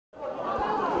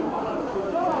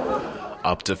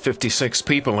Up to 56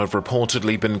 people have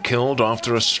reportedly been killed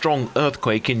after a strong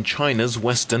earthquake in China's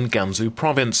western Gansu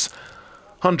province.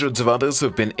 Hundreds of others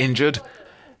have been injured,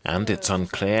 and it's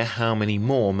unclear how many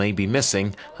more may be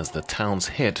missing as the towns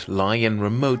hit lie in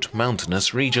remote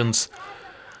mountainous regions.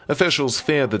 Officials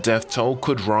fear the death toll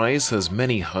could rise as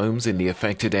many homes in the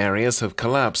affected areas have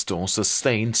collapsed or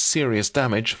sustained serious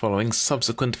damage following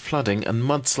subsequent flooding and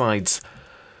mudslides.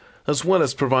 As well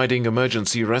as providing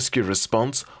emergency rescue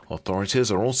response,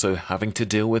 authorities are also having to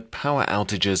deal with power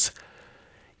outages.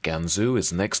 Gansu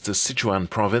is next to Sichuan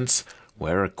province,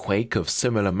 where a quake of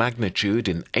similar magnitude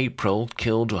in April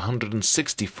killed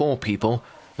 164 people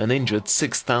and injured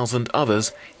 6,000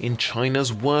 others in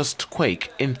China's worst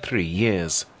quake in 3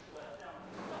 years.